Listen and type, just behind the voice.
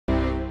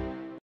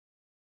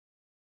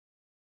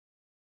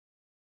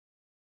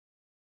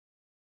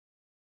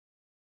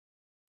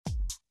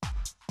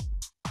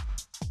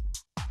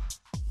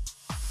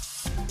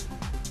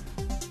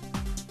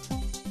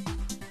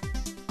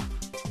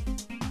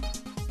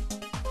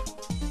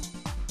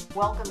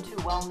Welcome to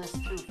Wellness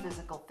Through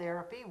Physical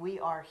Therapy. We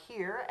are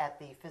here at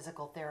the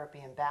Physical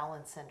Therapy and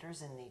Balance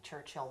Centers in the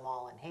Churchill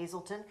Mall in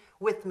Hazleton.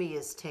 With me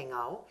is Ting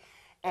O.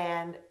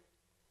 And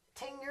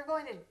Ting, you're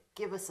going to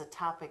give us a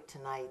topic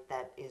tonight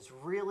that is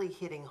really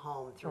hitting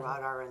home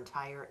throughout our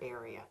entire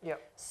area.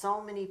 Yep.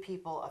 So many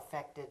people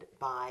affected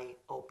by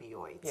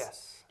opioids.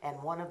 Yes.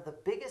 And one of the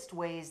biggest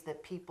ways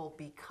that people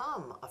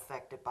become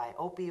affected by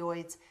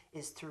opioids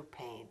is through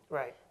pain.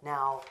 Right.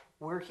 Now,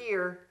 we're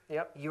here.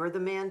 Yep. You're the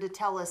man to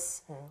tell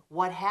us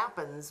what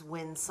happens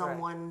when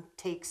someone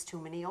takes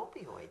too many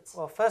opioids.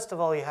 Well, first of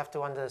all, you have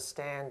to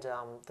understand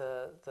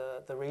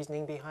the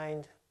reasoning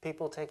behind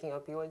people taking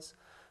opioids.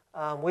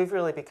 We've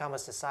really become a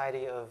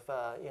society of,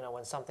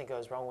 when something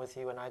goes wrong with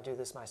you, and I do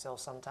this myself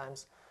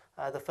sometimes,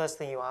 the first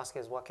thing you ask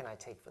is, what can I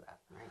take for that?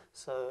 Right.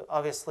 So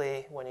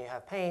obviously, when you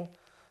have pain,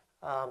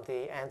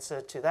 the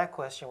answer to that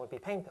question would be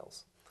pain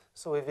pills.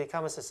 So we've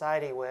become a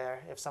society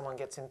where if someone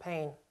gets in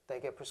pain, they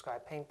get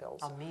prescribed pain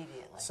pills.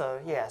 Immediately. So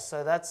yeah,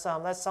 so that's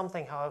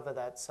something, however,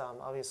 that's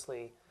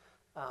obviously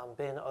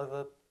been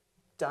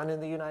overdone in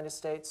the United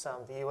States.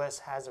 The U.S.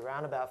 has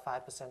around about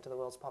 5% of the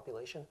world's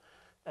population.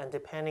 And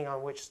depending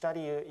on which study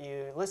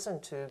you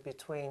listen to,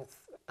 between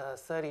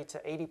 30 to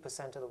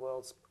 80% of the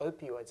world's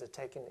opioids are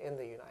taken in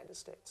the United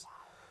States. Wow.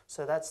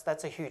 So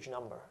that's a huge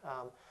number.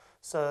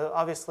 So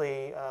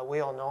obviously,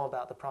 we all know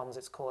about the problems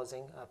it's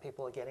causing.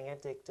 People are getting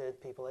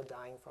addicted. People are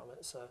dying from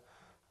it. So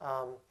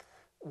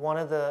one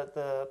of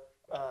the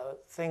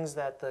things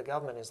that the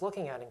government is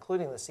looking at,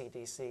 including the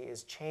CDC,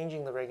 is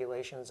changing the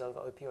regulations of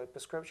opioid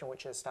prescription,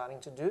 which they're starting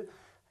to do,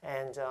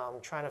 and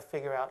trying to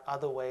figure out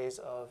other ways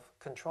of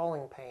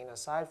controlling pain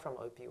aside from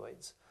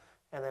opioids.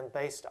 And then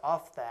based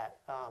off that,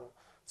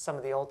 some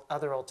of the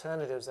other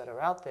alternatives that are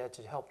out there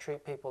to help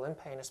treat people in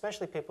pain,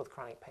 especially people with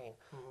chronic pain,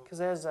 because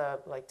there's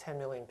like 10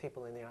 million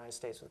people in the United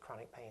States with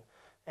chronic pain.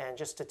 And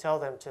just to tell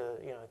them to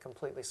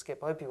completely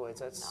skip opioids,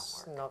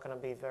 that's not going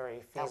to be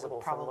very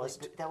feasible for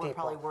most people. That would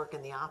probably work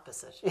in the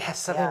opposite.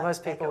 Yes, I mean,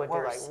 most people would be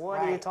like, what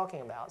are you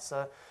talking about?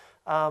 So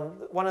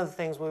one of the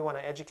things we want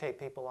to educate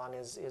people on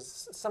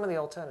is some of the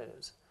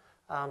alternatives.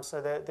 So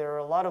there are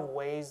a lot of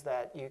ways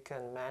that you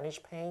can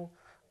manage pain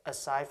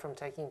aside from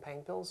taking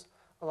pain pills,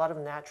 a lot of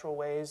natural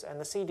ways, and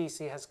the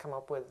CDC has come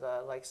up with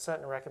like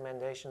certain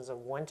recommendations of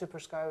when to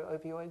prescribe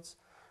opioids,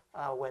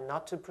 when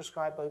not to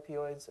prescribe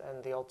opioids,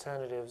 and the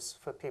alternatives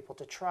for people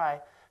to try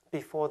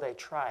before they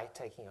try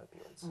taking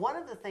opioids. One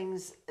of the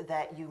things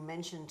that you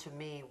mentioned to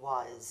me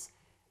was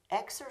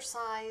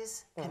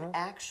exercise can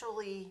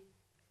actually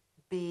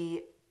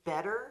be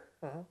better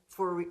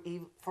for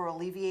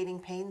alleviating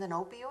pain than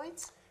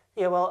opioids?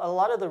 Yeah, well, a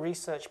lot of the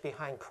research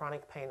behind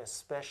chronic pain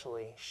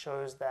especially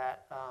shows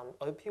that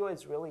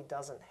opioids really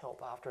doesn't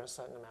help after a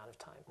certain amount of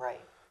time.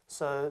 Right.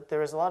 So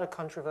there is a lot of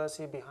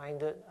controversy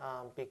behind it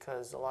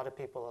because a lot of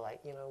people are like,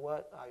 you know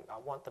what, I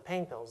want the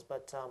pain pills.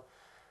 But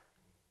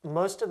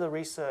most of the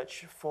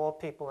research for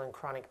people in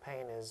chronic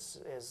pain is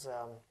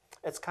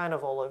it's kind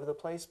of all over the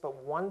place.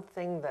 But one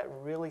thing that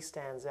really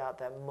stands out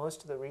that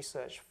most of the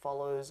research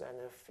follows,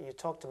 and if you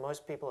talk to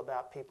most people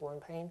about people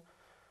in pain,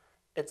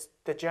 it's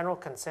the general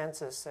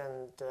consensus,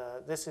 and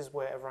this is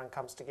where everyone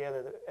comes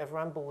together.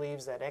 Everyone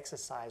believes that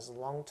exercise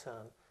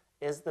long-term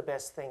is the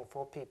best thing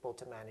for people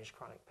to manage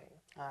chronic pain.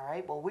 All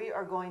right, well, we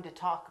are going to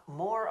talk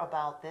more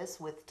about this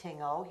with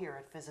Ting O here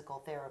at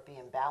Physical Therapy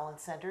and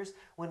Balance Centers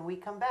when we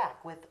come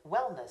back with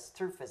Wellness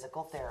Through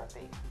Physical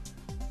Therapy.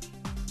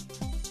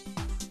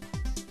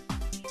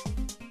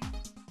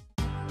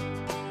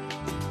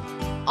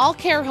 All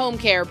Care Home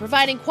Care,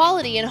 providing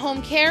quality in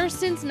home care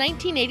since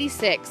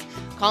 1986.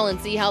 Call and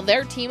see how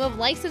their team of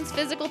licensed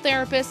physical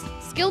therapists,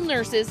 skilled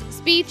nurses,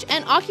 speech,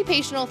 and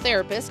occupational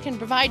therapists can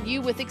provide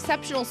you with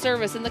exceptional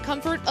service in the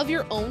comfort of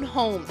your own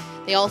home.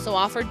 They also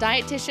offer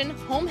dietitian,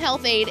 home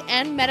health aide,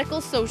 and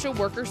medical social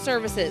worker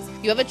services.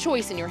 You have a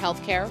choice in your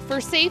health care. For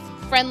safe,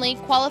 friendly,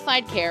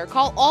 qualified care,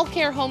 call All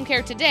Care Home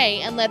Care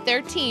today and let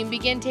their team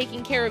begin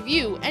taking care of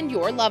you and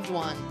your loved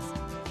ones.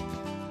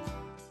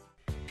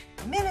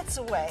 Minutes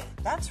away.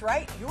 That's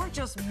right, you're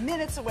just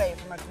minutes away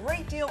from a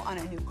great deal on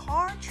a new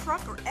car,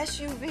 truck, or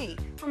SUV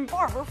from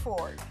Barber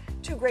Ford.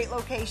 Two great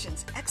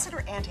locations,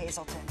 Exeter and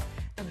Hazleton.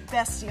 The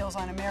best deals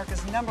on America's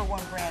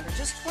 #1 brand are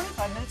just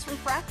 25 minutes from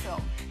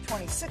Frackville,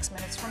 26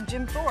 minutes from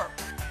Jim Thorpe,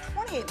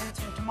 28 minutes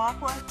from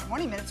Tamaqua,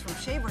 20 minutes from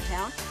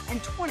Shavertown,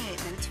 and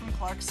 28 minutes from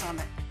Clark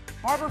Summit.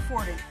 Barber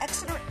Ford in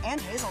Exeter and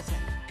Hazleton.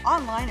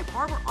 Online at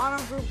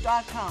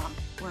barberautogroup.com,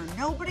 where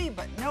nobody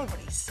but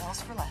nobody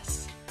sells for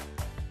less.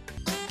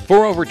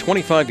 For over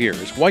 25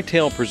 years,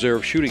 Whitetail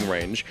Preserve Shooting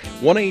Range,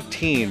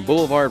 118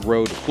 Boulevard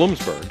Road,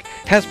 Bloomsburg,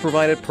 has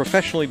provided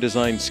professionally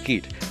designed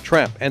skeet,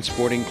 trap, and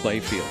sporting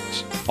clay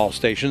fields. All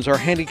stations are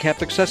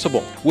handicapped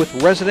accessible, with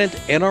resident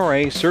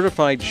NRA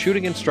certified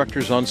shooting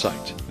instructors on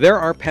site. There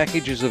are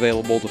packages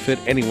available to fit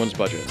anyone's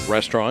budget.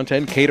 Restaurant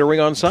and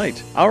catering on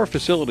site. Our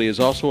facility is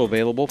also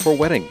available for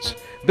weddings,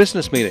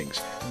 business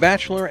meetings,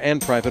 bachelor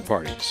and private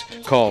parties.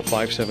 Call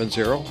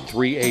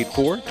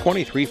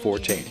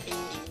 570-384-2314.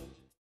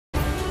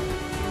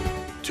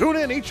 Tune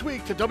in each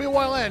week to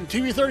WYLN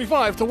TV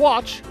 35 to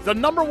watch the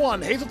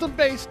 #1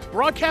 Hazleton-based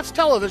broadcast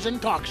television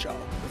talk show,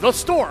 The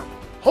Storm,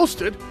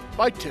 hosted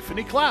by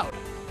Tiffany Cloud.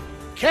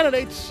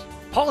 Candidates,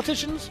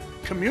 politicians,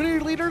 community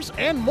leaders,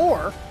 and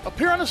more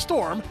appear on The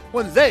Storm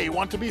when they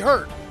want to be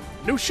heard.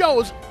 New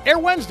shows air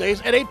Wednesdays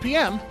at 8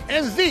 p.m.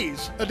 and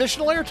these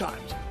additional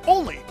airtimes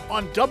only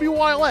on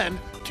WYLN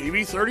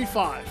TV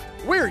 35.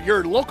 We're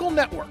your local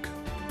network.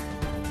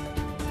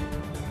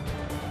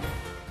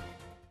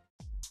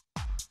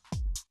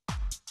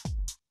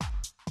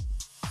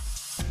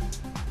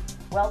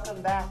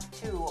 Welcome back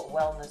to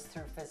Wellness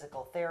Through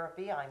Physical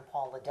Therapy. I'm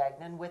Paula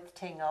Degnan with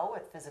Tingo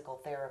at Physical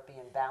Therapy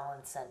and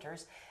Balance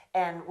Centers.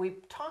 And we're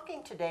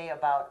talking today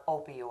about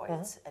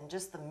opioids, and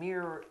just the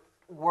mere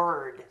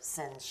word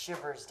sends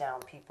shivers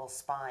down people's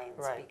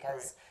spines,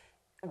 because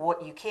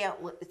what you can't,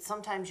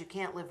 sometimes you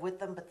can't live with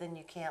them, but then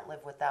you can't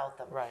live without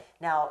them. Right.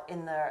 Now,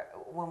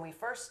 when we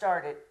first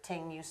started,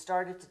 Ting, you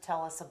started to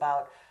tell us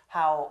about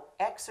how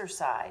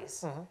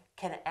exercise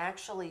can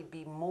actually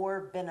be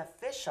more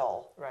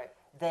beneficial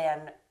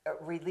than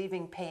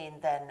relieving pain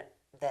than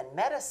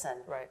medicine.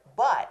 Right.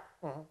 But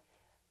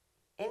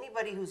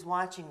anybody who's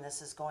watching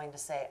this is going to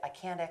say, I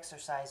can't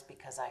exercise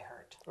because I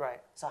hurt.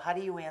 Right. So how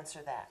do you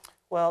answer that?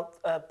 Well,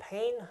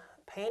 pain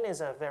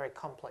is a very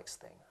complex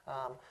thing.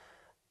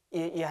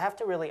 You have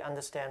to really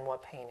understand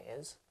what pain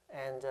is,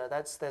 and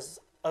there's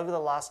over the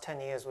last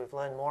 10 years we've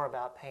learned more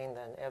about pain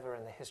than ever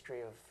in the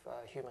history of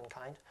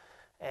humankind,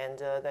 and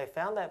they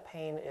found that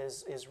pain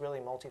is really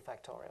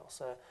multifactorial.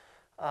 So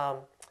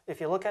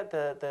if you look at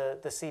the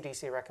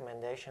CDC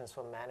recommendations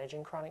for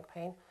managing chronic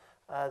pain,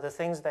 the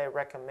things they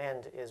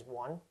recommend is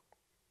one,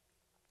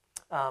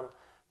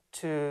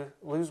 to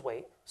lose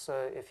weight.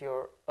 So if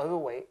you're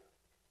overweight,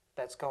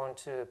 that's going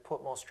to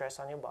put more stress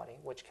on your body,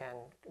 which can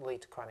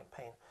lead to chronic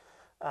pain.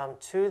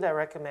 Two, they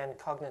recommend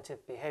cognitive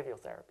behavioral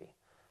therapy.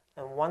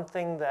 And one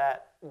thing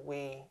that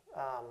we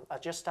are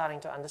just starting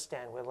to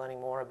understand, we're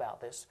learning more about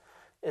this,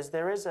 is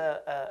there is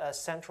a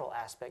central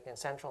aspect, and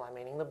central I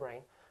meaning the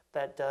brain,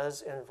 that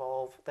does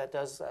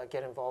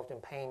get involved in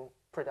pain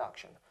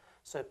production.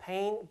 So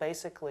pain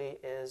basically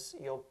is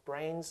your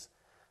brain's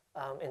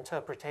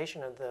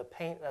interpretation of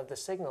the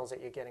signals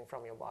that you're getting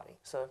from your body.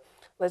 So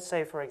let's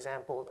say, for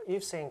example,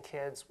 you've seen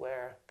kids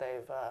where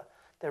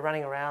they're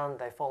running around,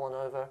 they've fallen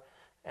over,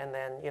 and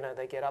then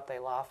they get up, they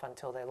laugh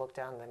until they look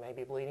down, and they may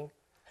be bleeding,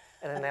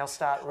 and then they'll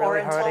start really or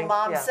until hurting.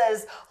 mom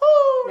says,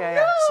 "Oh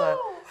no!" So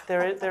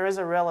there is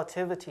a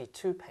relativity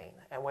to pain,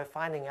 and we're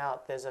finding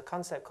out there's a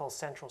concept called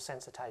central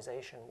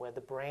sensitization, where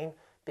the brain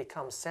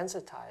becomes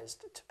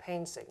sensitized to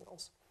pain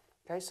signals.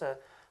 Okay, so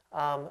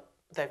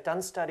they've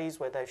done studies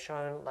where they've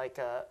shown like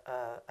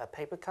a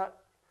paper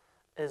cut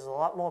is a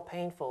lot more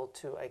painful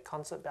to a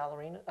concert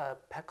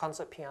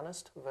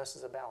pianist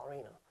versus a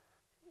ballerina.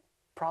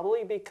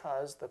 Probably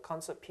because the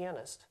concert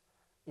pianist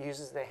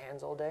uses their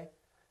hands all day,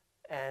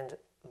 and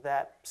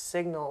that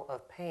signal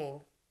of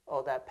pain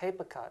or that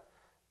paper cut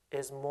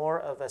is more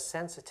of a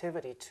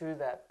sensitivity to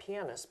that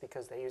pianist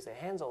because they use their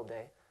hands all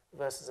day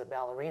versus a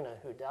ballerina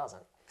who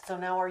doesn't. So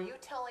now, are you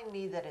telling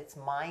me that it's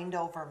mind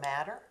over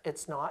matter?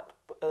 It's not.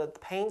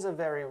 Pains are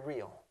very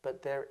real,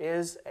 but there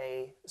is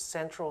a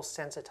central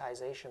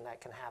sensitization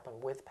that can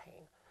happen with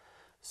pain.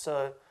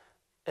 So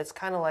it's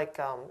kind of like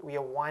we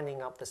are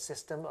winding up the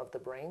system of the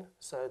brain.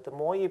 So the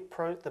more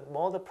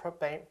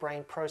the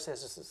brain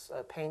processes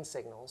pain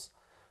signals,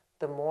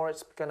 the more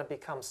it's going to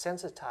become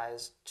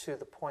sensitized to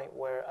the point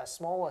where a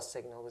smaller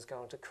signal is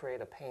going to create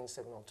a pain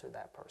signal to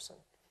that person.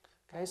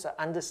 Okay, so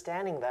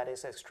understanding that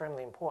is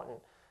extremely important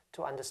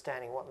to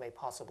understanding what may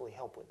possibly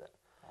help with it.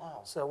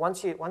 Wow. So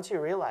once you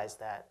realize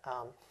that,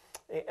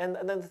 and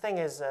then the thing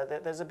is,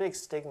 there's a big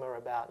stigma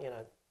about,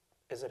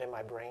 is it in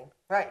my brain?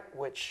 Right.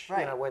 Which,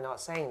 Right. We're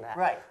not saying that.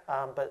 Right.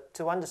 But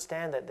to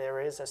understand that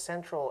there is a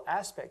central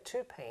aspect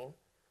to pain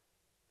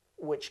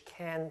which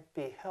can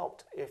be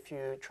helped if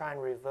you try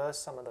and reverse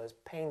some of those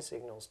pain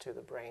signals to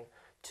the brain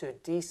to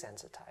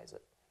desensitize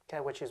it, okay,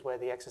 which is where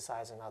the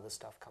exercise and other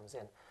stuff comes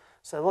in.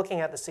 So looking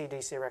at the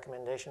CDC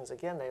recommendations,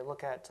 again, they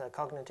look at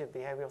cognitive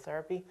behavioral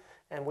therapy,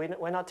 and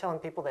we're not telling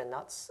people they're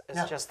nuts.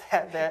 It's just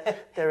that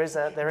there is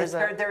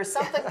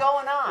something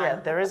going on.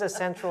 Yeah, there is a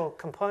central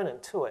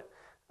component to it.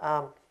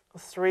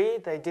 3,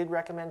 they did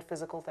recommend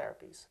physical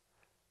therapies,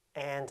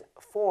 and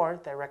 4,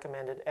 they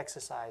recommended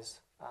exercise,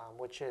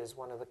 which is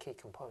one of the key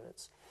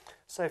components.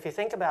 So if you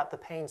think about the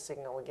pain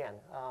signal again,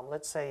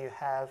 let's say you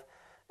have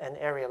an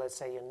area, let's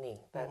say your knee,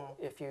 that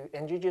if you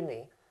injured your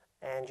knee,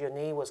 and your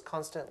knee was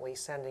constantly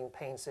sending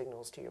pain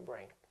signals to your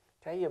brain.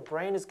 Okay, your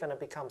brain is going to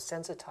become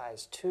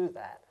sensitized to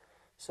that,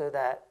 so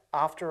that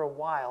after a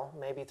while,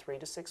 maybe 3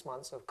 to 6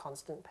 months of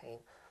constant pain,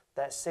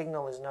 that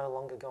signal is no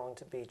longer going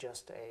to be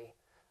just a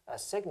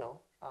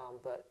signal,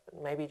 but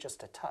maybe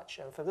just a touch.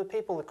 And for the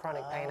people with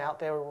chronic pain out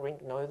there who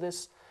know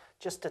this,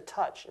 just a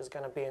touch is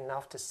going to be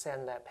enough to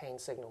send that pain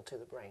signal to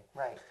the brain.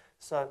 Right.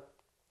 So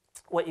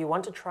what you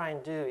want to try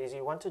and do is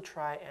you want to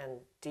try and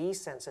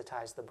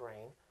desensitize the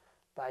brain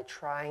by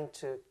trying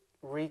to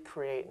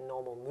recreate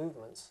normal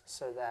movements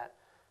so that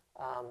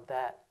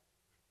that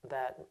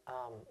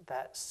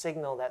that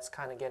signal that's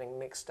kind of getting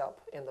mixed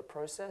up in the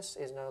process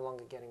is no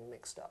longer getting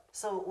mixed up.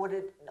 So would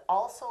it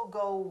also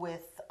go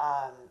with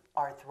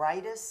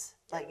arthritis?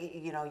 Like,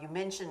 you know, you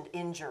mentioned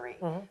injury,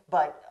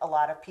 but a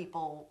lot of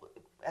people,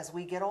 as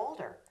we get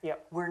older,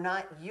 we're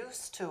not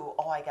used to,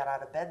 oh, I got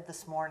out of bed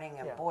this morning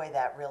and boy,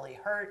 that really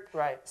hurt.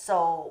 Right.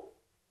 So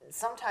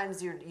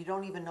sometimes you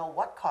don't even know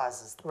what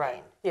causes the pain.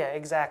 Right. Yeah,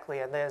 exactly.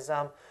 And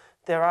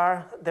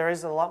there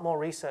is a lot more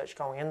research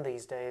going in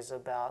these days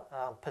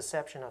about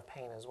perception of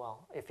pain as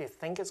well. If you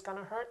think it's going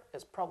to hurt,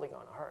 it's probably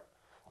going to hurt.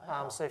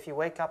 Wow. So if you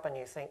wake up and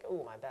you think,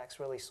 oh, my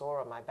back's really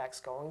sore, or my back's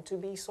going to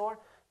be sore,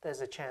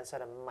 there's a chance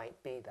that it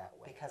might be that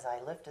way. Because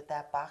I lifted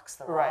that box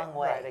the wrong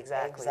way. Right,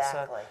 exactly.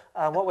 So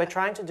what we're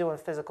trying to do in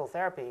physical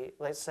therapy,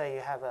 let's say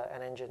you have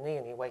an injured knee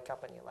and you wake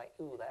up and you're like,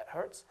 ooh, that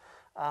hurts.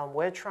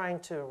 We're trying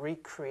to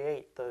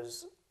recreate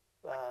those,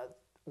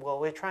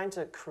 we're trying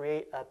to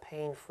create a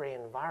pain-free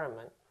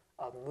environment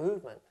of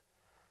movement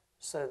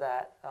so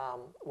that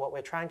what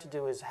we're trying to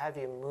do is have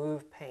you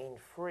move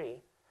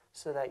pain-free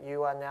so that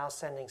you are now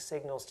sending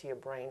signals to your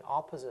brain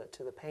opposite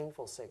to the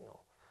painful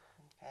signal.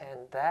 Okay.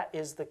 And that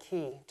is the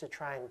key, to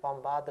try and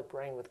bombard the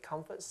brain with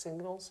comfort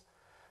signals,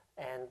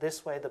 and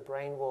this way the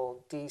brain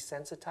will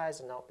desensitize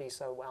and not be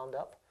so wound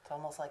up. It's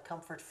almost like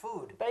comfort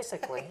food.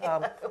 Basically,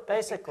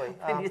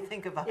 when you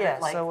think about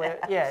it like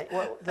that.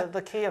 Well,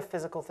 the key of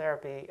physical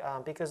therapy,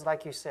 because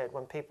like you said,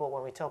 when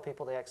we tell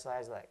people to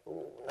exercise, like,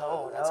 ooh,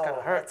 no, that's going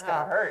to hurt. It's going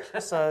to hurt.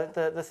 So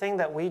the thing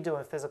that we do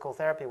in physical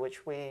therapy,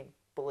 which we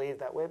believe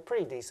that we're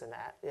pretty decent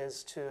at,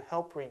 is to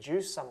help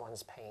reduce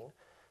someone's pain.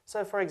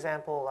 So for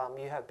example,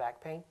 you have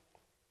back pain,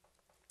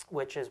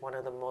 which is one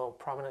of the more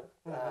prominent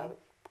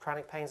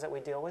chronic pains that we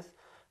deal with.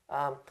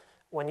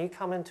 When you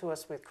come into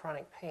us with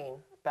chronic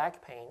pain,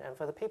 back pain, and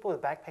for the people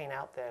with back pain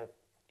out there,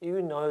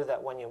 you know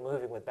that when you're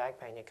moving with back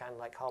pain, you're kind of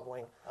like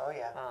hobbling,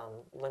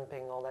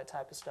 limping, all that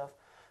type of stuff.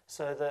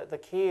 So the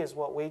key is,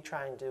 what we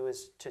try and do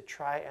is to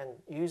try and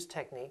use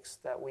techniques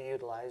that we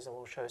utilize, and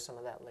we'll show some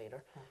of that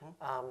later,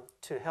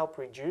 to help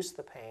reduce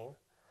the pain.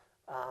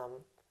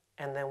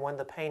 And then when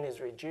the pain is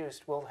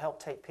reduced, we'll help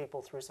take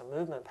people through some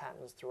movement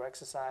patterns through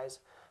exercise,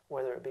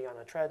 whether it be on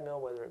a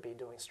treadmill, whether it be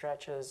doing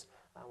stretches,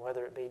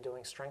 whether it be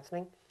doing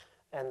strengthening.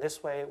 And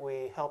this way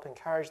we help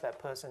encourage that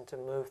person to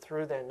move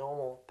through their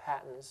normal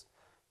patterns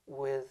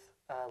with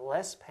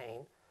less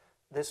pain.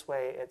 This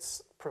way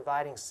it's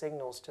providing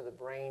signals to the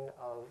brain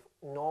of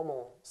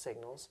normal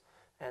signals,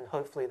 and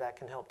hopefully that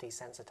can help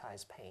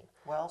desensitize pain.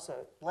 Well,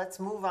 let's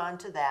move on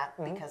to that,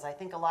 because I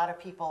think a lot of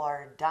people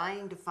are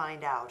dying to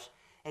find out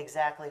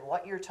exactly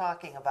what you're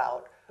talking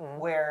about,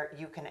 where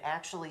you can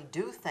actually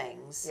do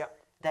things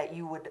that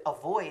you would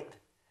avoid,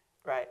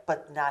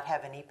 but not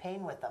have any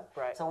pain with them.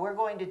 So we're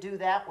going to do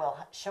that. We'll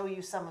show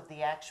you some of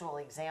the actual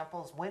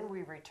examples when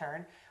we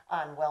return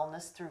on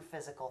Wellness Through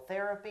Physical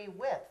Therapy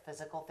with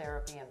Physical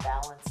Therapy and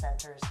Balance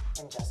Centers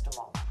in just a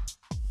moment.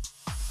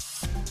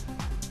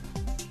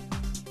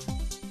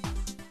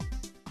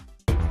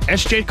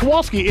 SJ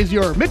Kowalski is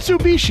your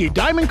Mitsubishi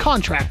Diamond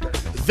Contractor.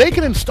 They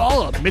can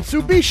install a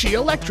Mitsubishi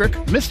electric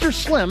Mr.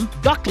 Slim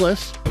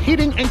ductless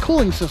heating and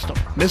cooling system.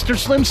 Mr.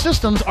 Slim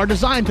systems are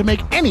designed to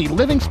make any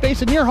living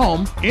space in your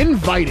home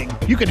inviting.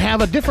 You can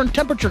have a different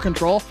temperature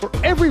control for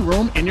every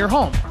room in your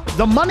home.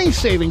 The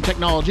money-saving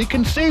technology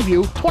can save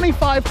you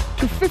 25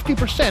 to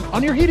 50%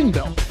 on your heating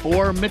bill.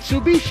 For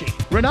Mitsubishi,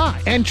 Rinnai,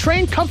 and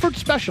trained comfort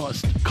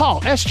specialists, call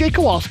SJ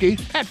Kowalski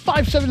at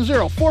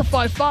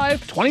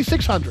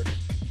 570-455-2600.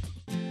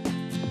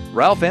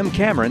 Ralph M.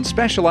 Cameron,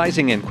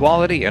 specializing in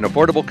quality and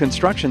affordable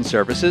construction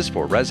services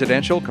for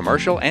residential,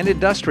 commercial, and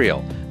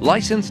industrial.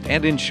 Licensed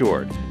and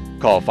insured.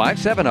 Call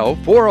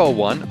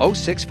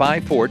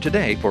 570-401-0654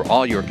 today for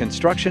all your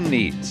construction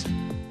needs.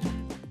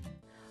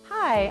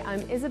 Hi,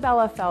 I'm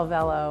Isabella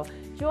Falvello.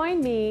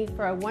 Join me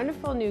for a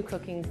wonderful new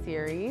cooking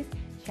series,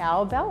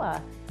 Ciao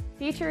Bella,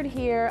 featured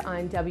here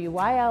on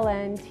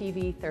WYLN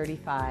TV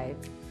 35.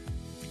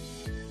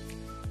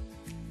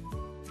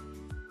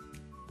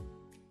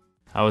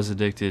 I was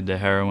addicted to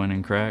heroin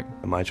and crack.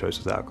 My choice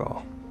was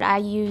alcohol. I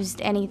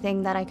used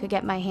anything that I could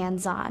get my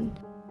hands on.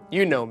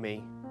 You know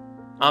me.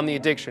 I'm the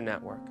Addiction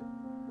Network.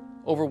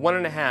 Over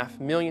 1.5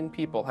 million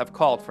people have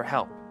called for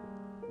help.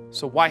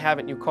 So why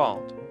haven't you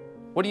called?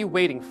 What are you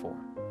waiting for?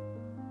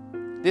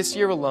 This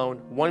year alone,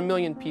 1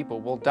 million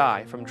people will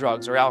die from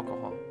drugs or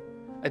alcohol.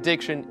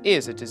 Addiction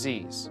is a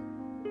disease.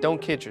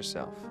 Don't kid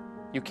yourself.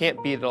 You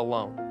can't beat it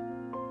alone.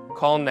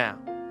 Call now.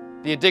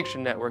 The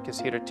Addiction Network is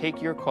here to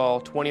take your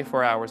call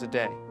 24 hours a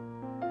day.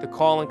 The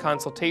call and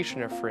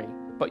consultation are free,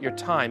 but your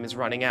time is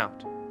running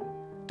out.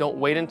 Don't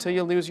wait until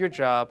you lose your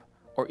job,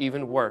 or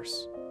even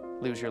worse,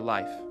 lose your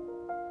life.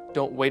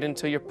 Don't wait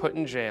until you're put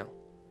in jail.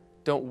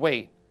 Don't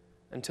wait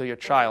until your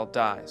child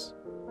dies.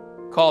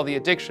 Call the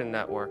Addiction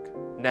Network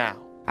now.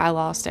 I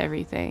lost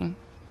everything,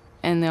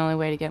 and the only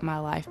way to get my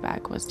life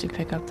back was to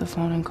pick up the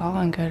phone and call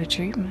and go to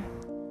treatment.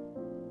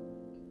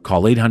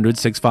 Call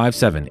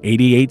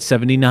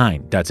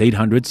 800-657-8879. That's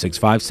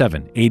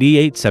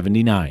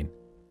 800-657-8879.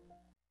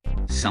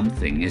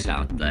 Something is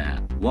out there.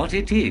 What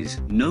it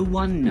is, no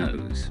one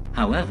knows.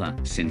 However,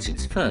 since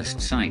its first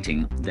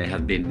sighting, there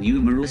have been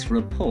numerous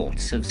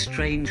reports of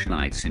strange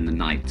lights in the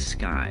night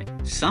sky.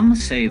 Some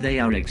say they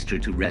are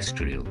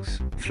extraterrestrials,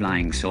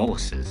 flying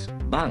saucers.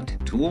 But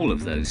to all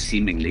of those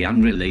seemingly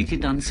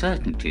unrelated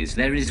uncertainties,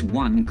 there is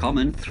one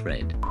common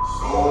thread.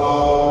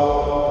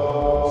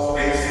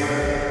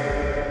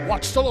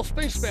 Watch Solo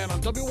Spaceman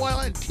on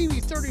WYLN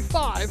TV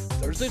 35,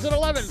 Thursdays at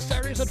 11,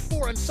 Saturdays at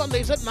 4, and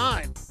Sundays at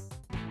 9.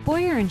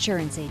 Boyer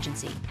Insurance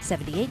Agency,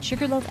 78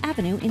 Sugarloaf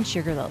Avenue in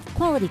Sugarloaf.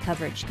 Quality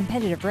coverage,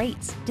 competitive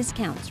rates,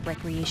 discounts,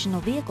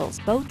 recreational vehicles,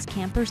 boats,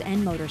 campers,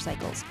 and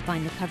motorcycles.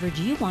 Find the coverage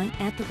you want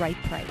at the right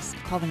price.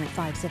 Call them at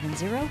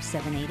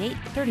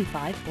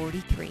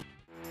 570-788-3543.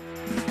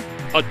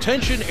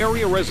 Attention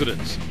area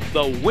residents,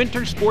 the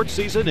winter sports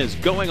season is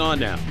going on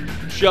now.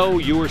 Show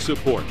your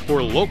support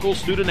for local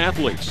student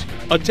athletes.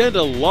 Attend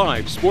a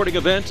live sporting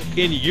event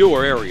in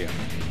your area.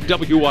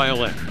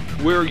 WYLN,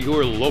 we're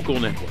your local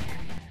network.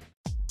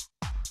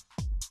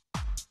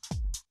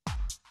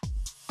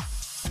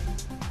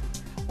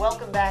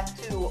 Welcome back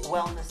to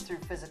Wellness Through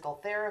Physical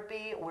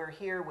Therapy. We're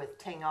here with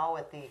Ting O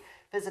at the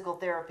Physical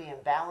Therapy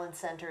and Balance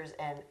Centers.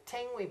 And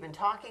Ting, we've been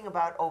talking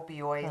about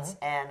opioids,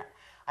 and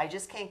I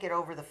just can't get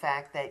over the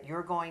fact that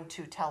you're going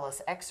to tell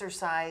us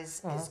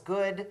exercise is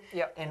good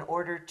in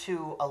order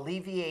to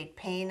alleviate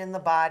pain in the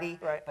body.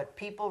 Right. But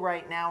people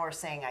right now are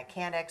saying, I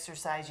can't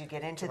exercise. You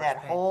get into Too that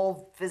much pain.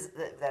 whole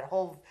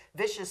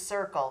vicious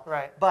circle.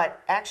 Right.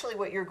 But actually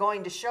what you're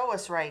going to show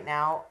us right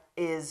now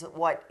is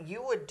what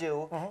you would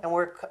do, and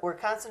we're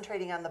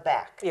concentrating on the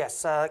back.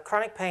 Yes,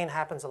 chronic pain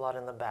happens a lot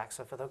in the back.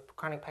 So for the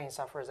chronic pain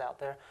sufferers out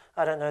there,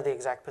 I don't know the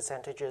exact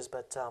percentages,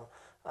 but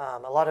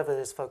a lot of it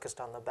is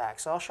focused on the back.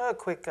 So I'll show a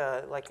quick,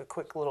 like a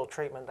quick little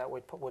treatment that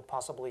we would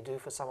possibly do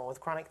for someone with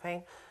chronic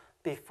pain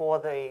before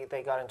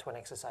they got into an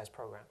exercise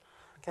program.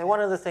 Okay, one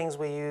of the things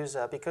we use,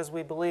 because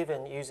we believe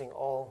in using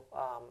all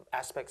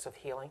aspects of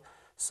healing,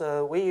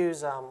 so we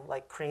use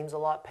like creams a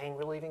lot, pain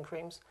relieving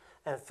creams.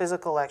 And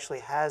Physical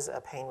actually has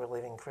a pain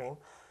relieving cream.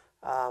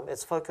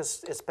 It's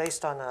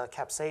based on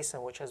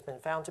capsaicin, which has been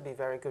found to be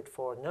very good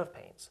for nerve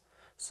pains.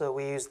 So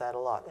we use that a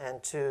lot.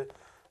 And to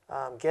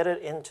get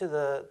it into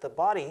the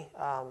body,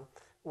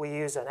 we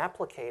use an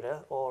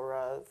applicator,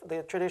 or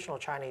the traditional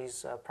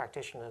Chinese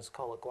practitioners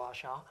call it gua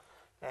sha.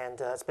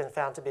 And it's been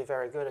found to be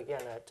very good,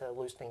 again, at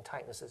loosening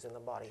tightnesses in the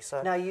body.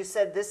 So now, you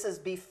said this is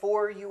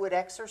before you would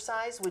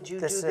exercise. Would you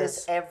do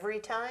this every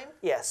time?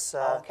 Yes.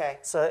 Okay.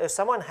 So if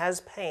someone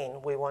has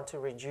pain, we want to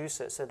reduce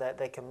it so that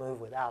they can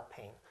move without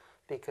pain.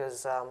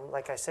 Because,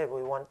 like I said,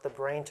 we want the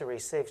brain to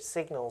receive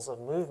signals of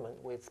movement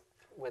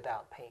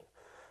without pain.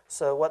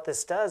 So what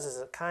this does is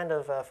it kind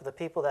of, for the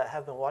people that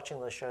have been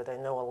watching the show, they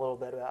know a little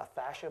bit about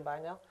fascia by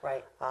now.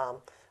 Right.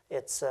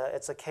 It's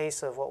a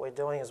case of what we're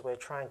doing is we're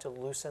trying to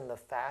loosen the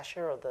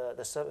fascia, or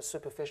the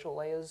superficial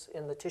layers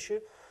in the tissue,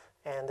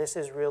 and this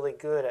is really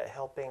good at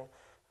helping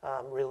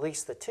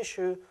release the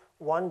tissue.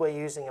 One, we're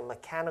using a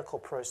mechanical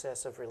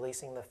process of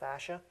releasing the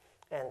fascia,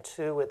 and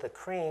two, with the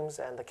creams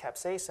and the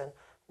capsaicin,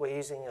 we're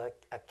using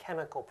a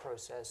chemical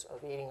process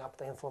of eating up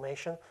the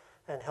inflammation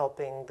and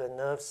helping the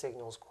nerve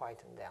signals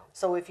quieten down.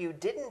 So if you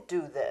didn't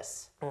do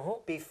this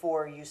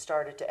before you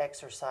started to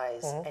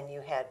exercise and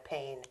you had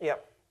pain,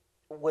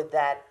 would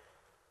that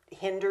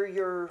hinder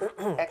your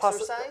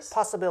exercise?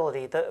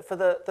 Possibility. For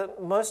the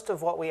most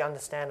of what we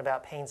understand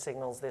about pain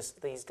signals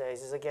these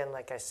days is, again,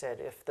 like I said,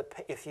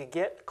 if you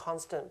get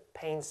constant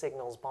pain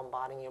signals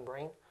bombarding your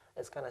brain,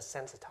 it's going to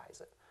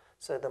sensitize it.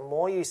 So the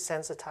more you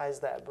sensitize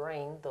that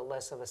brain, the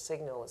less of a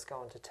signal it's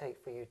going to take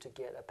for you to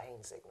get a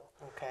pain signal.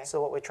 Okay.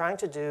 So what we're trying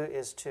to do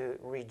is to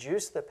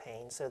reduce the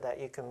pain so that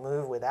you can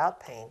move without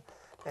pain.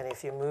 And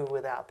if you move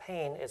without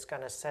pain, it's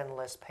going to send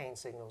less pain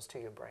signals to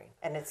your brain.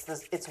 And it's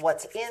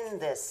what's in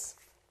this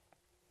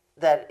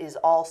that is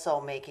also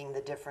making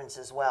the difference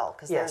as well.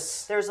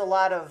 Because there's a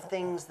lot of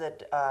things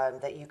that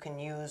that you can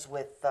use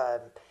with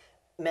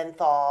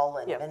menthol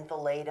and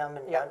mentholatum.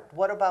 And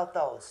what about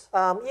those?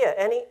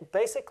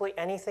 Basically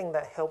anything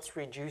that helps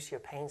reduce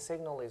your pain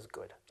signal is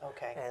good.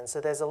 Okay. And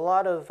so there's a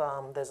lot of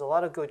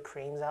good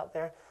creams out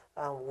there.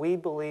 We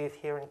believe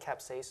here in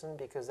capsaicin,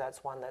 because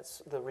that's one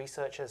that's the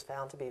research has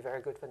found to be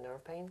very good for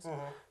nerve pains.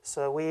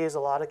 So we use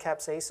a lot of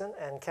capsaicin,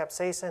 and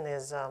capsaicin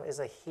is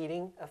a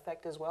heating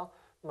effect as well.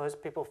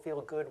 Most people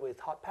feel good with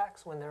hot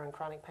packs when they're in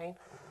chronic pain.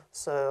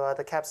 So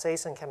the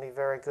capsaicin can be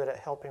very good at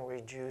helping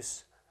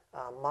reduce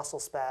muscle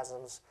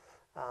spasms,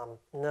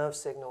 nerve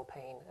signal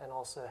pain, and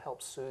also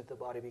helps soothe the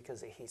body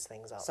because it heats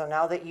things up. So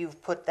now that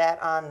you've put that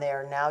on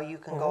there, now you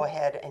can go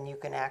ahead and you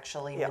can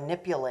actually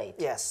manipulate.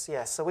 Yes.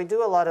 So we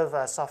do a lot of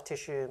soft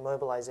tissue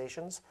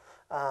mobilizations.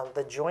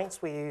 The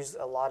joints we use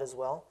a lot as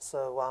well.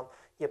 So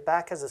your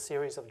back has a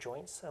series of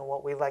joints, and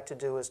what we like to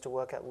do is to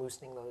work at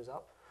loosening those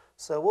up.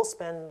 So we'll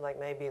spend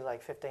maybe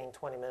 15,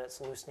 20 minutes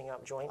loosening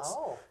up joints.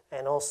 Oh.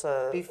 And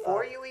also...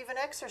 Before you even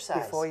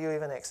exercise? Before you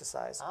even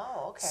exercise.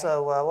 Oh, okay.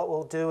 So what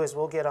we'll do is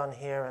we'll get on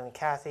here, and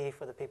Kathy,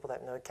 for the people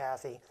that know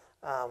Kathy,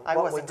 I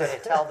wasn't going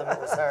to tell them it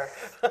was her.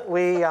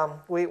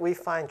 we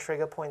find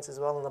trigger points as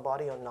well in the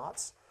body or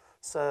knots.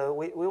 So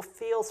we'll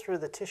feel through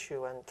the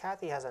tissue, and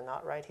Kathy has a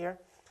knot right here.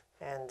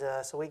 And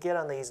so we get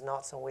on these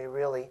knots and we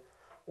really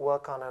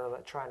work on them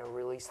at trying to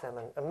release them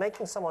and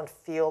making someone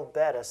feel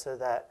better so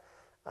that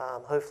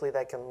hopefully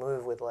they can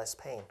move with less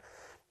pain.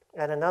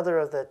 And another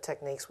of the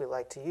techniques we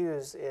like to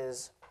use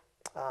is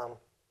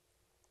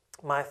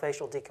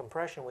myofascial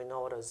decompression. We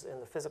know it as in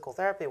the physical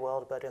therapy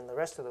world, but in the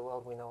rest of the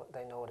world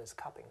they know it as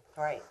cupping.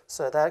 Right.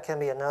 So that can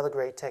be another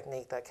great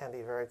technique that can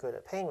be very good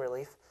at pain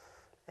relief.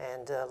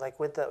 And like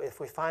with if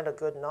we find a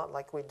good knot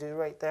like we do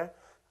right there,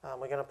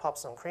 we're going to pop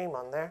some cream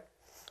on there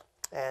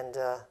and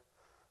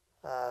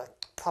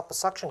pop a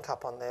suction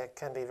cup on there. It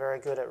can be very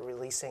good at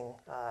releasing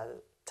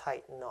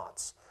tight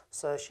knots.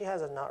 So she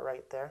has a knot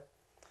right there,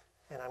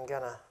 and I'm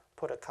going to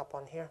put a cup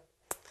on here.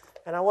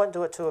 And I won't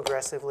do it too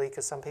aggressively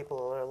because some people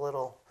are a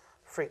little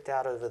freaked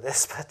out over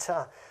this,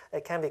 but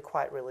it can be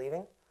quite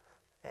relieving.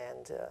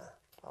 And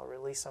I'll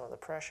release some of the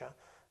pressure.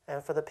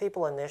 And for the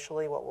people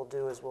initially, what we'll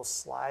do is we'll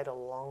slide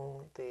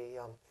along the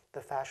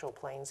fascial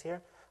planes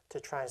here to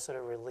try and sort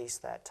of release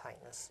that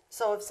tightness.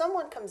 So if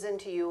someone comes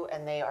into you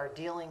and they are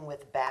dealing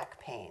with back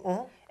pain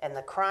and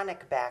the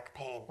chronic back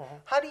pain,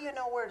 how do you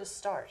know where to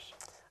start?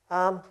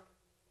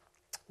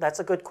 That's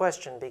a good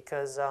question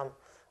because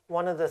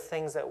one of the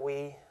things that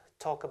we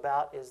talk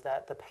about is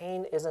that the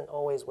pain isn't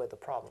always where the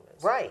problem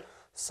is. Right.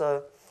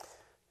 So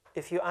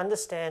if you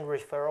understand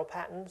referral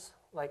patterns,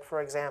 like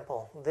for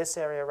example, this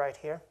area right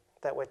here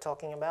that we're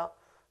talking about,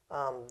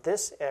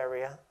 this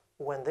area,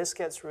 when this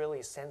gets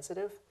really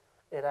sensitive,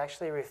 it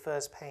actually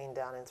refers pain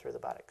down in through the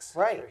buttocks.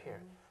 Right. Through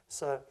here.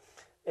 So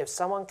if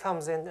someone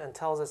comes in and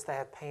tells us they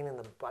have pain in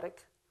the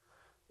buttock,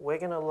 we're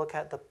going to look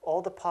at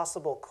all the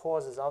possible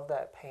causes of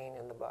that pain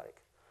in the buttock.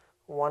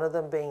 One of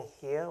them being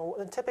here,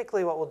 and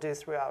typically what we'll do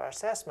through our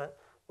assessment,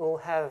 we'll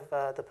have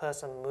the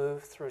person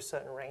move through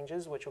certain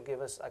ranges, which will give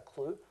us a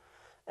clue.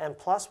 And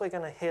plus we're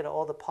going to hit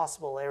all the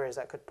possible areas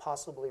that could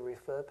possibly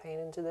refer pain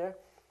into there,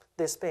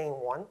 this being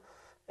one.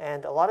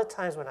 And a lot of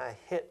times when I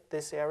hit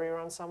this area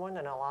on someone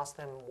and I'll ask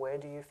them, where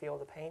do you feel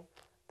the pain?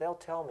 They'll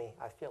tell me,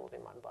 I feel it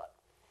in my butt.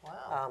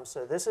 Wow.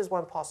 So this is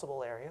one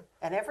possible area.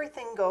 And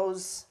everything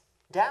goes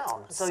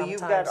down. So Sometimes,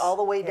 you've got all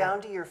the way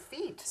down to your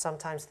feet.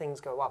 Sometimes things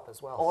go up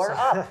as well. Or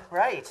up,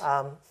 right.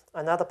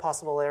 Another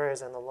possible area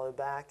is in the low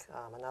back.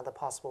 Another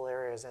possible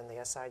area is in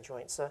the SI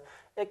joint. So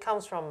it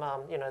comes from,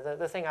 you know,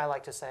 the thing I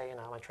like to say,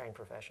 I'm a trained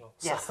professional.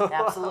 Yes,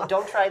 absolutely.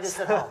 Don't try this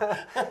at home.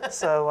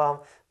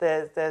 So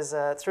there's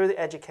through the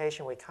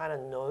education, we kind of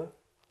know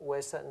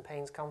where certain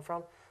pains come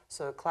from.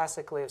 So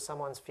classically, if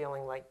someone's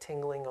feeling like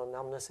tingling or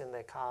numbness in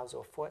their calves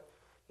or foot,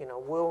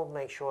 we'll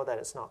make sure that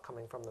it's not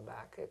coming from the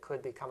back. It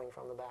could be coming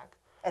from the back.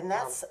 And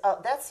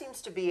that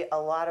seems to be a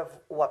lot of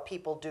what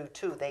people do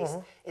too.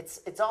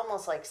 It's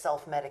almost like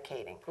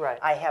self-medicating. Right.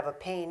 I have a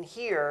pain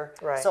here,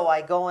 right. So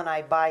I go and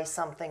I buy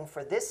something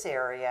for this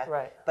area.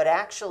 Right. But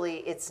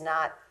actually, it's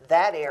not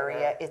that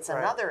area. It's right.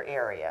 another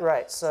area.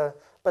 Right. So,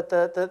 but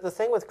the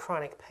thing with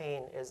chronic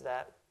pain is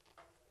that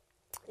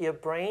your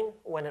brain,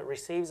 when it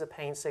receives a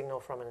pain signal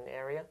from an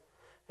area,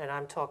 and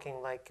I'm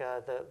talking like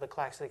the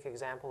classic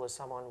example is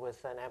someone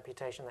with an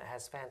amputation that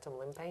has phantom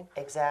limb pain.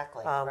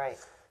 Exactly. Right.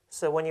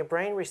 So when your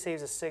brain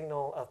receives a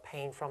signal of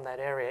pain from that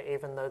area,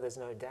 even though there's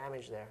no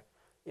damage there,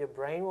 your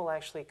brain will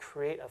actually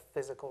create a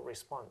physical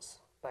response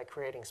by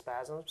creating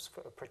spasms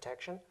for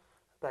protection,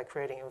 by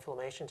creating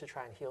inflammation to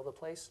try and heal the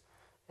place,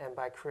 and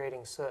by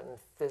creating certain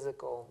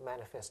physical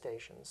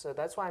manifestations. So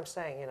that's why I'm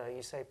saying,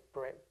 you say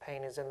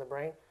pain is in the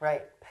brain.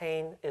 Right.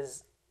 Pain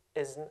is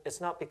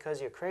it's not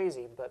because you're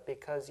crazy, but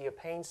because your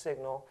pain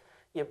signal,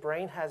 your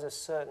brain has a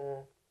certain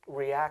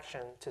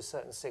reaction to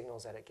certain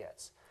signals that it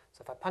gets.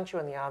 So if I punch you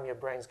in the arm, your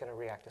brain's going to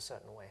react a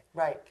certain way.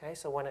 Right. Okay.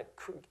 So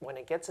when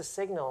it gets a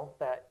signal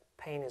that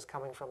pain is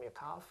coming from your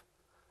calf,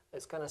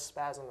 it's going to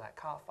spasm that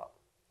calf up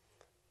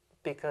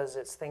because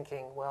it's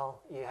thinking,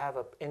 well, you have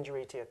an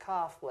injury to your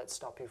calf. Let's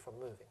stop you from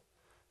moving.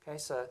 Okay.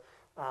 So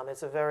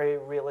it's a very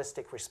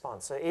realistic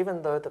response. So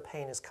even though the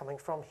pain is coming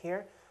from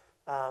here,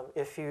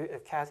 if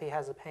Kathy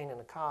has a pain in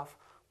the calf,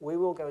 we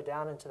will go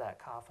down into that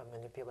calf and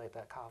manipulate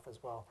that calf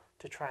as well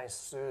to try and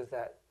soothe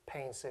that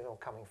pain signal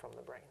coming from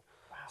the brain.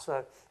 Wow.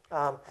 So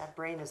that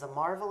brain is a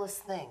marvelous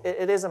thing.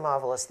 It is a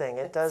marvelous thing.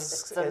 It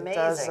does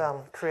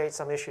create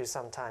some issues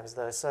sometimes,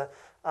 though. So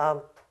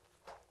so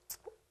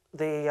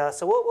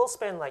we'll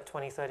spend like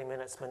 20-30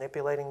 minutes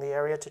manipulating the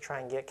area to try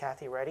and get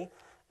Kathy ready.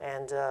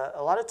 And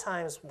a lot of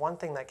times, one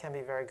thing that can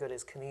be very good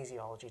is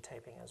kinesiology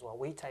taping as well.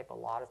 We tape a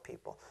lot of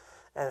people.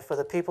 And for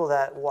the people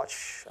that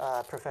watch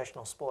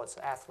professional sports,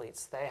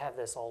 athletes, they have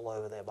this all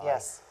over their body.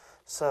 Yes.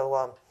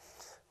 So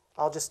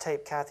I'll just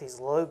tape Kathy's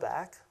low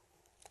back.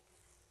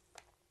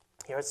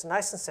 Here, it's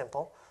nice and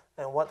simple.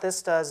 And what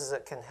this does is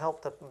it can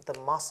help the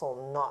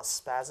muscle not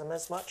spasm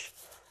as much.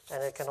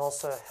 and it can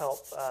also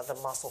help the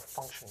muscle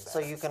function better. So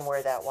you can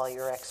wear that while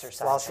you're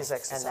exercising. While she's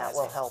exercising. And that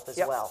will help as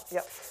Yep, well.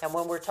 yep. And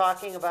when we're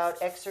talking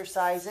about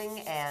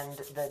exercising and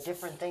the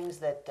different things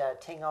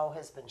that Ting-O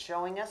has been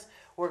showing us,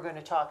 we're going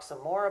to talk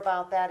some more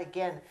about that.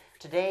 Again,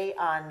 today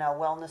on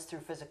Wellness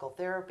Through Physical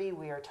Therapy,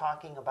 we are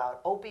talking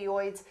about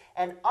opioids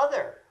and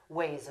other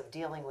ways of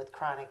dealing with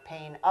chronic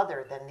pain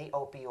other than the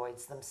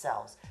opioids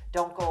themselves.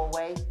 Don't go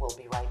away. We'll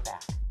be right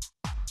back.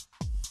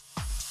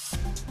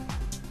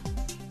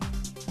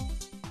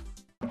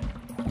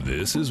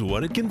 This is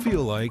what it can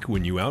feel like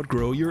when you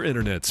outgrow your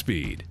internet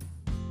speed.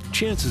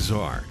 Chances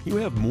are you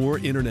have more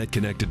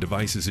internet-connected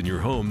devices in your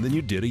home than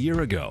you did a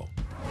year ago.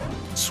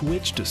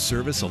 Switch to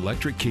Service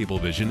Electric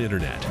Cablevision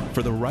Internet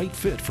for the right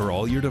fit for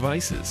all your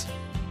devices.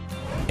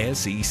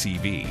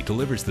 SECV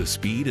delivers the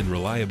speed and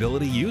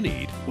reliability you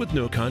need with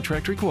no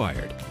contract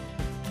required.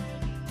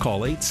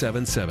 Call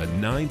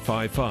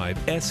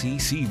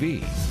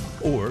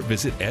 877-955-SECV or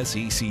visit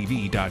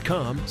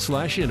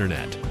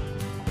secv.com/internet.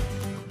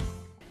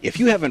 If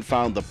you haven't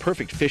found the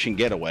perfect fishing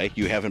getaway,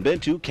 you haven't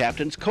been to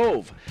Captain's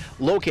Cove.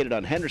 Located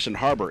on Henderson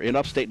Harbor in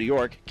upstate New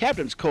York,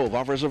 Captain's Cove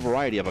offers a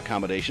variety of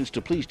accommodations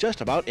to please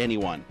just about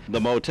anyone. The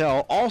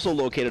motel, also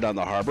located on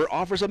the harbor,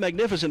 offers a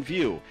magnificent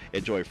view.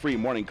 Enjoy free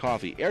morning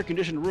coffee,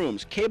 air-conditioned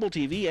rooms, cable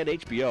TV, and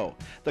HBO.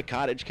 The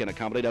cottage can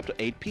accommodate up to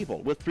 8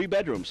 people with 3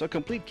 bedrooms, a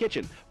complete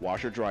kitchen,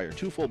 washer-dryer,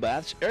 2 full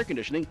baths, air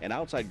conditioning, an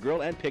outside grill,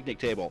 and picnic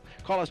table.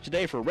 Call us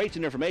today for rates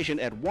and information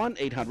at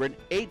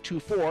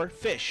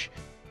 1-800-824-FISH.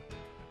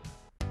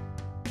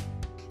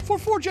 For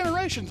 4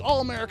 generations,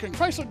 All-American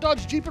Chrysler,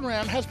 Dodge, Jeep, and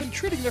Ram has been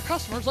treating their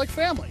customers like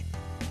family.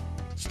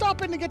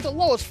 Stop in to get the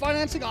lowest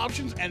financing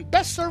options and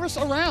best service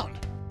around.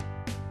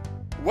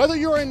 Whether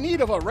you're in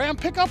need of a Ram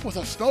pickup with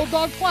a Snow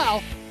Dog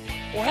plow,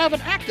 or have an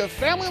active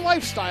family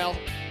lifestyle,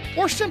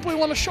 or simply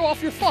want to show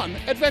off your fun,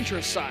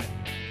 adventurous side,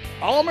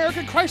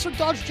 All-American Chrysler,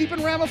 Dodge, Jeep,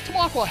 and Ram of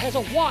Tamaqua has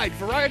a wide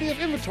variety of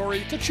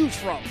inventory to choose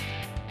from.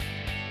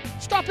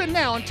 Stop in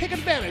now and take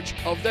advantage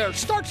of their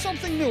Start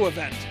Something New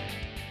event.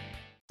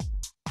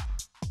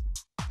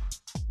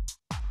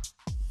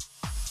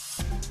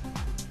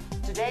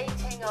 Today,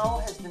 Ting-O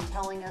has been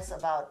telling us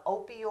about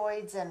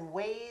opioids and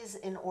ways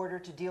in order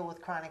to deal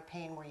with chronic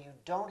pain where you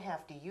don't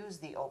have to use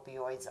the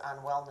opioids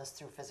on Wellness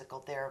Through Physical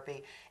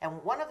Therapy.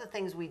 And one of the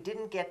things we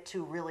didn't get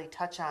to really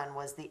touch on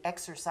was the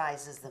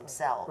exercises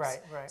themselves.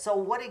 Right, right. So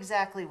what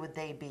exactly would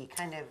they be?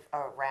 Kind of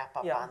a wrap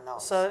up on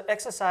those. So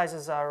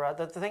exercises are,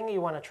 the thing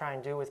you want to try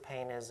and do with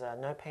pain is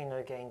no pain,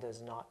 no gain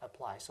does not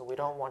apply. So we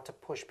don't want to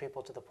push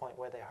people to the point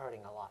where they're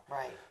hurting a lot.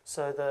 Right.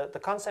 So the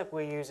concept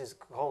we use is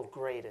called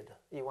graded.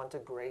 You want to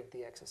grade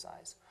the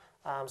exercise.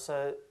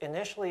 So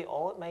initially,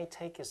 all it may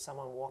take is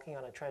someone walking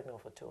on a treadmill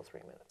for 2 or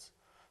 3 minutes.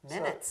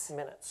 Minutes.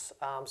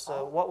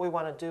 What we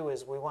want to do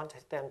is we want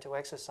them to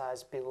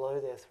exercise below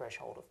their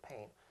threshold of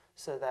pain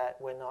so that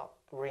we're not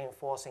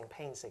reinforcing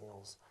pain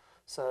signals.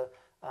 So,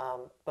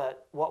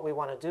 but what we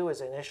want to do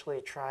is initially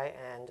try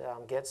and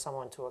get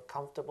someone to a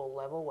comfortable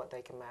level, what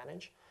they can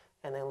manage.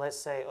 And then let's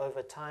say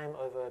over time,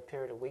 over a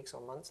period of weeks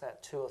or months,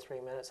 that 2 or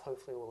 3 minutes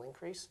hopefully will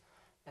increase.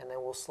 And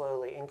then we'll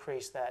slowly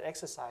increase that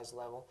exercise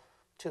level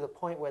to the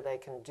point where they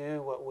can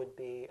do what would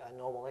be a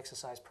normal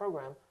exercise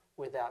program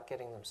without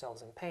getting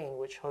themselves in pain,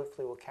 which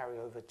hopefully will carry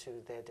over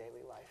to their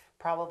daily life.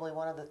 Probably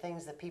one of the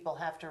things that people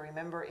have to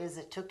remember is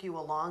it took you a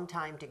long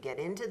time to get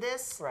into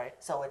this, right?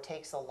 So it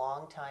takes a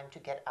long time to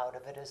get out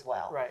of it as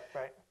well. Right,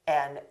 right.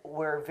 And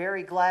we're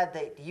very glad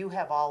that you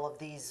have all of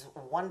these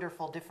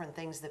wonderful different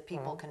things that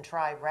people can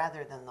try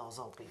rather than those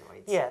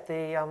opioids. Yeah,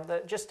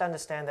 just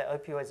understand that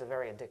opioids are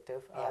very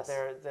addictive. Yes.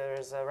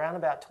 There's around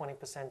about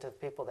 20% of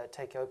people that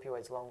take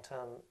opioids long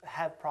term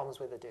have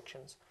problems with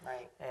addictions.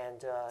 Right.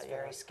 And it's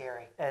very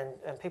scary. And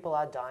people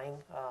are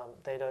dying.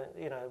 They don't,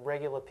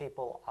 regular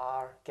people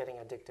are getting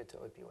addicted to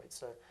opioids.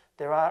 So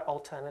there are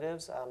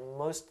alternatives.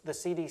 The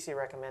CDC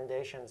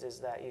recommendations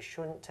is that you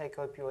shouldn't take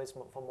opioids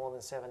for more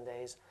than 7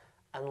 days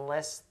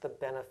unless the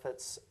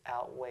benefits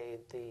outweigh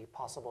the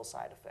possible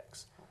side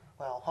effects.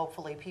 Well,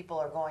 hopefully people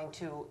are going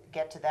to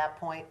get to that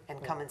point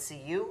and come and see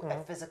you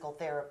at Physical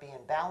Therapy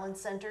and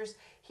Balance Centers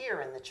here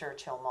in the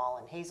Churchill Mall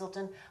in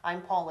Hazleton.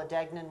 I'm Paula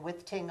Degnan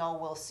with Ting-O.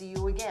 We'll see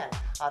you again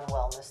on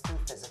Wellness Through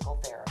Physical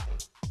Therapy.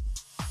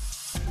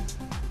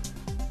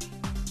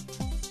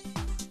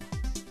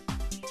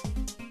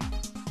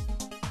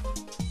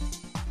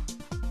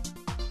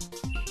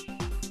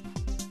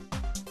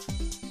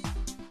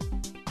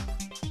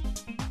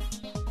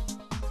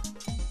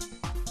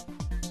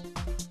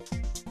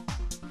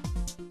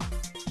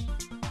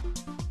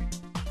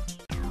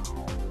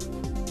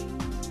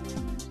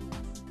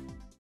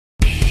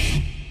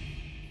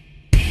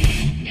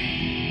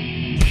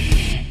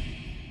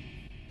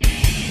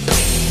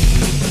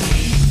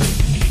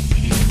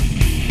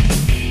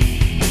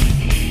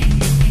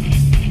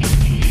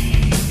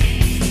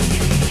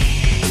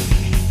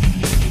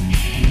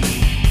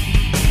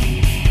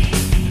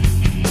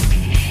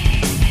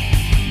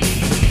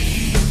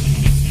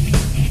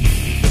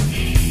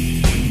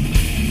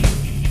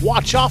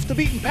 Watch Off the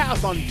Beaten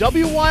Path on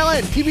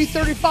WYLN TV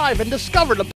 35 and discover the